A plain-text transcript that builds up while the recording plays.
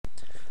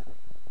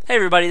Hey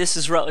everybody, this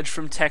is Rutledge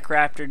from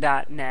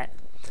TechRaptor.net.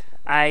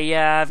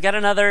 I've got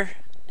another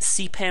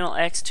Cpanel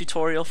X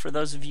tutorial for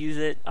those of you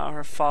that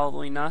are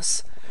following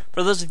us.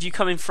 For those of you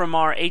coming from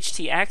our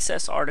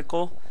htaccess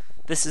article,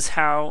 this is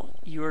how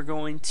you are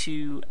going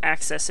to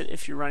access it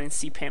if you're running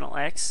Cpanel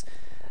X.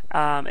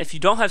 If you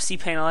don't have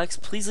Cpanel X,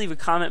 please leave a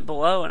comment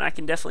below and I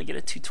can definitely get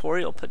a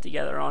tutorial put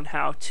together on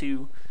how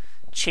to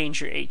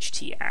change your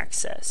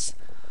htaccess.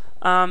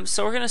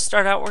 So we're going to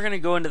start out, we're going to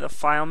go into the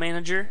file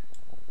manager.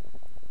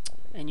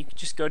 And you can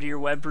just go to your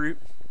web root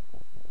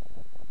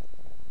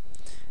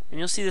and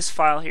you'll see this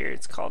file here.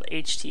 It's called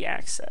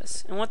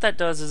htaccess, and what that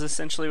does is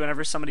essentially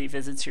whenever somebody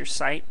visits your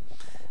site,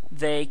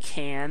 they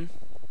can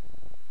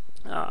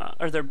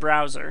or their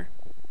browser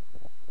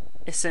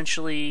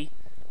essentially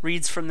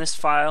reads from this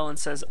file and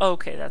says, oh,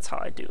 okay, that's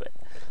how I do it.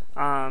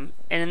 And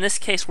in this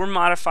case we're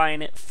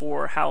modifying it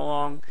for how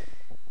long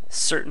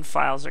certain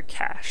files are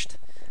cached.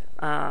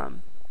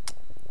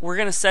 We're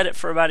going to set it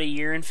for about 1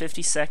 year and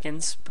 50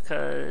 seconds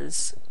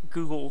because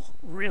Google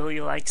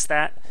really likes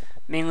that,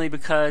 mainly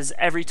because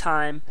every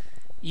time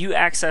you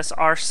access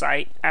our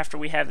site after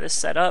we have this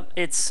set up,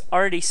 it's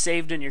already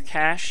saved in your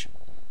cache,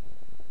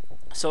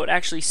 so it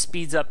actually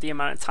speeds up the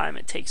amount of time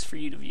it takes for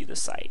you to view the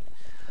site.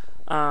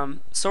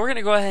 So we're going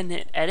to go ahead and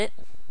hit edit.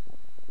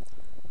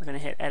 We're going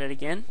to hit edit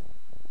again,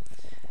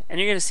 and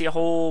you're going to see a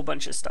whole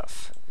bunch of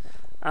stuff.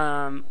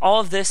 All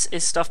of this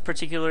is stuff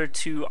particular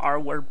to our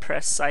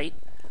WordPress site.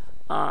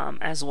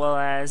 As well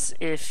as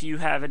if you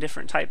have a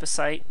different type of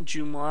site.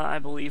 Joomla, I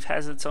believe,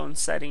 has its own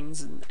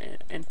settings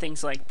and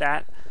things like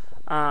that.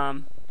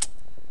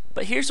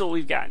 But here's what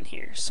we've gotten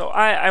here. So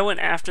I went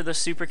after the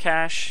super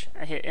cache.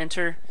 I hit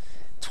enter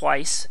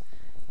twice,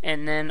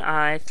 and then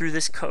I threw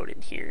this code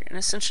in here. And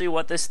essentially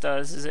what this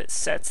does is it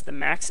sets the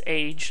max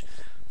age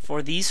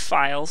for these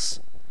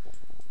files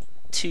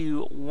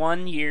to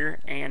 1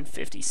 year and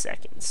 50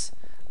 seconds.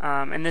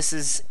 And this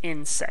is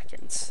in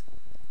seconds.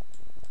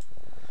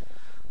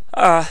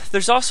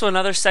 There's also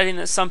another setting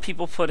that some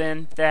people put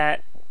in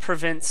that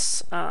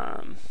prevents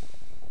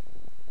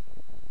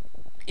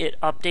it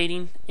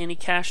updating any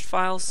cached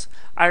files.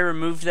 I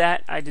removed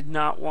that. I did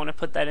not want to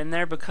put that in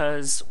there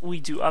because we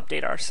do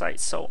update our site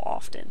so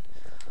often.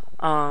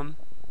 But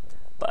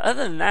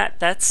other than that,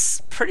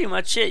 that's pretty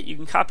much it. You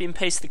can copy and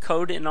paste the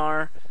code in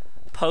our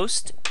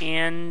post,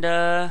 and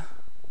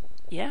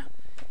yeah.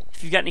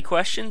 If you've got any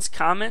questions,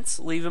 comments,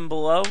 leave them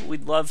below.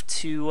 We'd love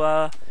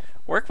to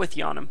work with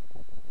you on them.